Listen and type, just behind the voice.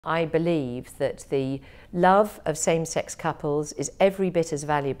I believe that the love of same-sex couples is every bit as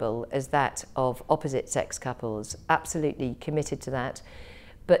valuable as that of opposite-sex couples. Absolutely committed to that.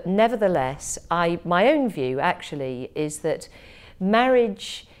 But nevertheless, my own view actually is that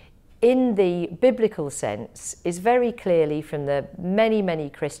marriage in the biblical sense is very clearly, from the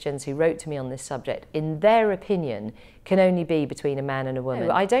many Christians who wrote to me on this subject, in their opinion, can only be between a man and a woman.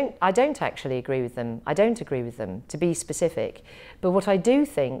 I don't actually agree with them. I don't agree with them, to be specific. But what I do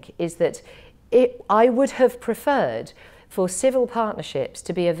think is that I would have preferred for civil partnerships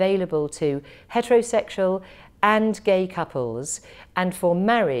to be available to heterosexual and gay couples, and for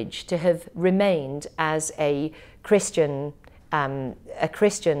marriage to have remained as a Christian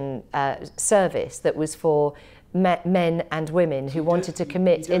service that was for men and women who wanted to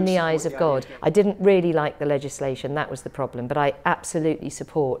commit in the eyes of God. I didn't really like the legislation, that was the problem, but I absolutely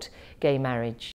support gay marriage.